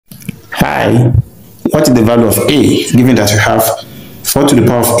multiply what is the value of a, given that we have 4 to the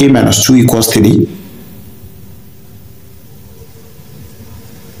power of a minus 2 equals 3.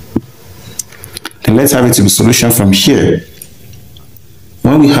 Then let's have it in solution from here.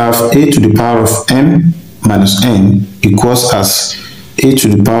 When we have a to the power of m minus n equals as a to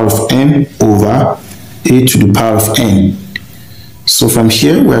the power of m over a to the power of n. So from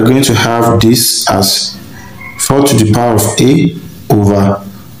here we are going to have this as 4 to the power of a over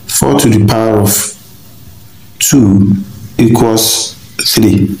 4 to the power of 2 equals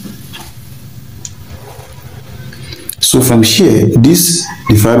 3. So from here, this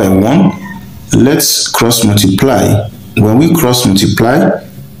divided by 1, let's cross multiply. When we cross multiply,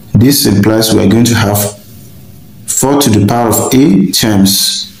 this implies we are going to have 4 to the power of a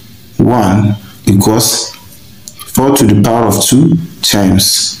times 1 equals 4 to the power of 2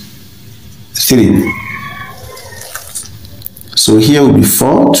 times 3. So here will be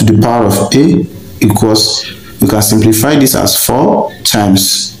 4 to the power of a equals, we can simplify this as 4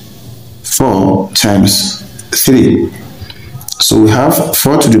 times 3. So we have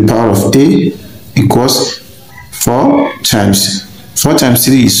 4 to the power of a equals 4 times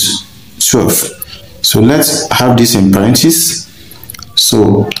 3 is 12. So let's have this in parentheses.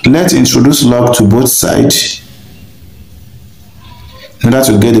 So let's introduce log to both sides in order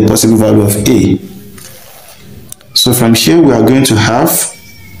to get the possible value of a. So from here we are going to have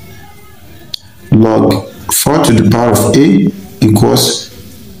log 4 to the power of a equals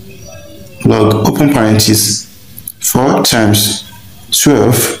log open parenthesis 4 times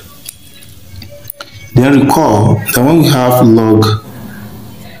 12. Then recall that when we have log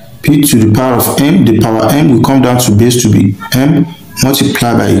p to the power of m, the power m will come down to base to be m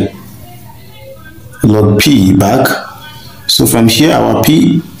multiplied by log p back. So from here our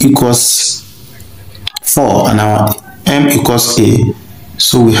p equals 4 and our m equals a.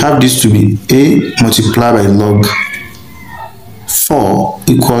 So we have this to be a multiplied by log 4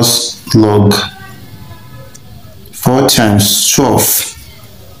 equals log 4 times 12.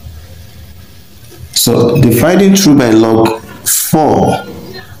 So dividing through by log 4,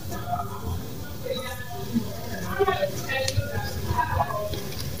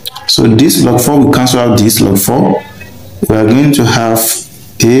 so this log 4 will cancel out this log 4. We are going to have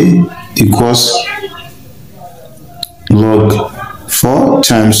a equals log 4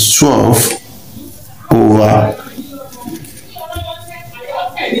 times 12 over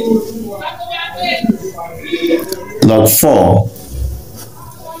log 4.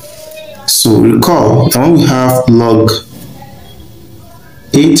 So recall that when we have log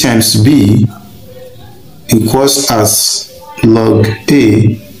a times b equals as log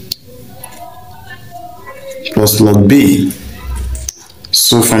a plus log b.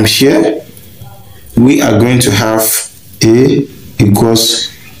 So from here we are going to have a equals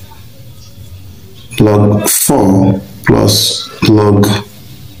log 4 plus log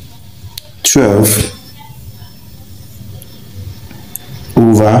 12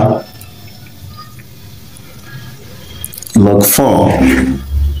 over log 4.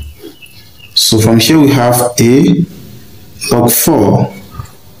 So from here we have a log 4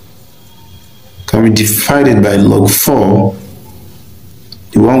 can be divided by log 4,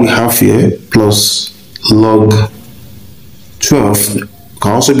 the one we have here, plus log 12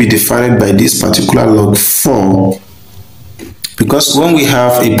 can also be divided by this particular log 4, because when we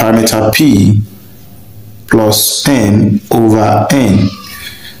have a parameter p plus n over n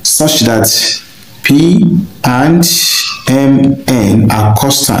such that p and mn are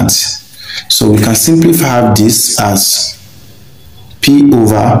constant, so we can simply have this as p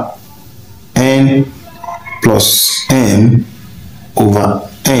over n plus m over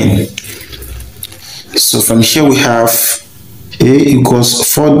n. So from here we have a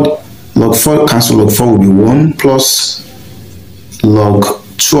equals 4, log 4 cancel log 4 will be 1 plus log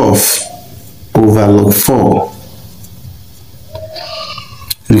 12 over log 4.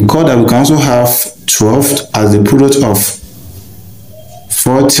 Recall that we can also have 12 as the product of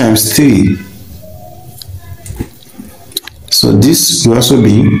 4 times 3. So this will also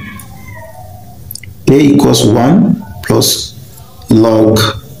be a equals 1 plus log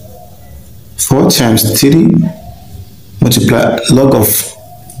 4 times 3 multiply log of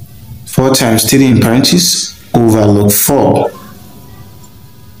 4 times 3 in parentheses over log 4.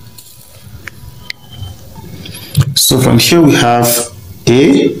 So from here we have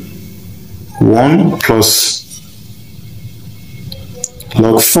a 1 plus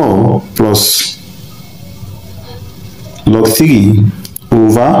log 4 plus log 3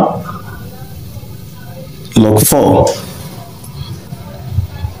 over log 4.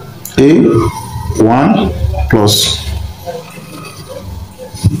 A 1 plus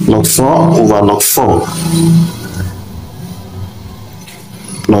log 4 over log 4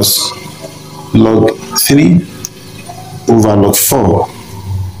 plus log 3 over log 4.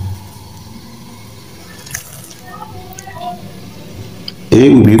 A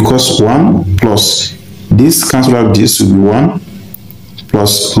will be equals 1 plus this cancel out, this will be 1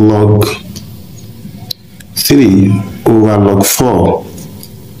 plus log 3 over log 4.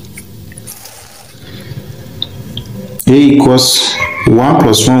 A equals 1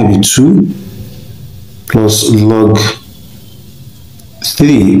 plus 1 will be 2 plus log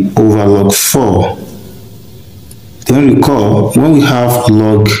 3 over log 4. Then recall, when we have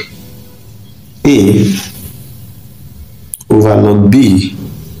log A over log B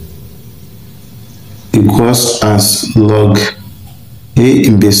equals as log A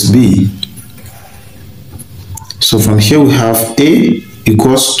in base B. So from here we have A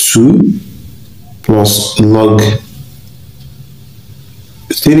equals 2 plus log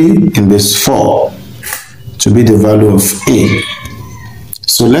 3 in base 4 to be the value of A.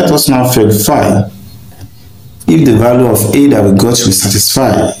 So let us now verify if the value of A that we got will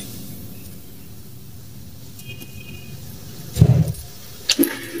satisfy.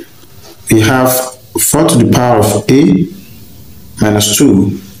 We have 4 to the power of A minus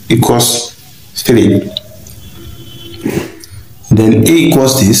 2 equals 3. Then A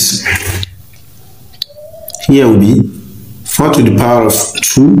equals this. Here will be 4 to the power of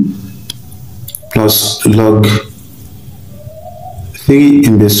 2 plus log 3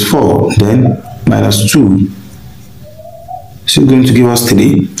 in base 4, then minus 2. So it's going to give us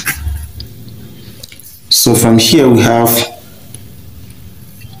 3. So from here we have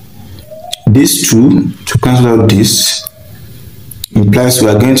this 2 to cancel out this, implies we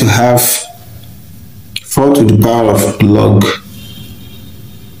are going to have 4 to the power of log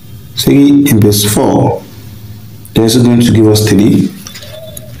 3 in base 4. Then it's going to give us 3.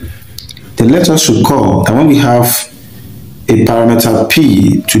 Then let us recall that when we have a parameter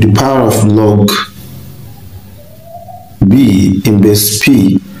p to the power of log b in base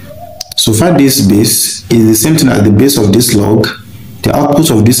p, so far this base is the same thing as the base of this log, the output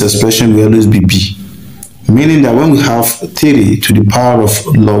of this expression will always be b, meaning that when we have 3 to the power of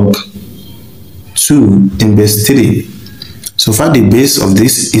log 2 in base 3, so far the base of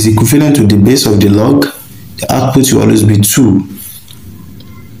this is equivalent to the base of the log, the output will always be 2.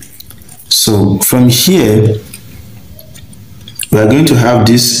 So from here we are going to have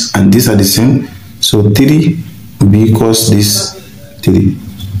this and this are the same, so 3 will be equals this 3.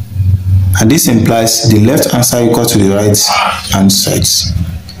 And this implies the left hand side equal to the right hand side.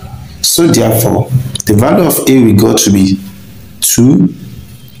 So therefore, the value of A we got to be 2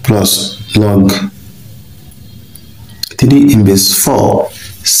 plus log 3 in base 4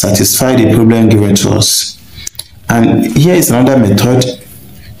 satisfy the problem given to us. And here is another method,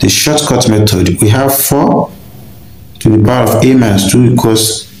 the shortcut method. We have 4 to the power of A minus 2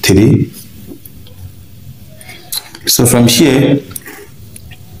 equals 3. So from here,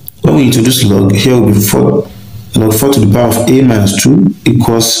 when we introduce log, here will be 4, log 4 to the power of A minus 2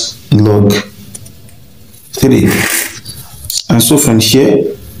 equals log 3. And so from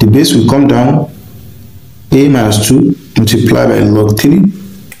here, the base will come down, A minus 2 multiplied by log 3,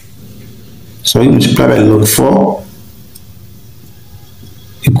 so you multiply by log 4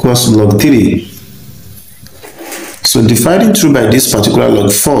 equals log 3. So dividing through by this particular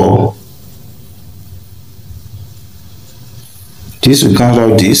log 4, this will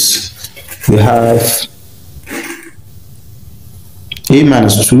cancel out this. We have A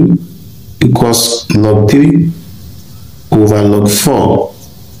minus 2 equals log 3 over log 4.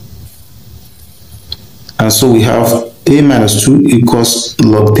 And so we have A minus 2 equals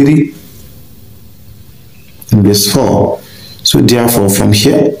log 3 in base 4. So therefore from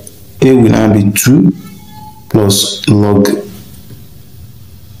here, A will now be 2 plus log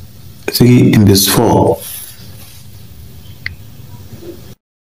 3 in base 4.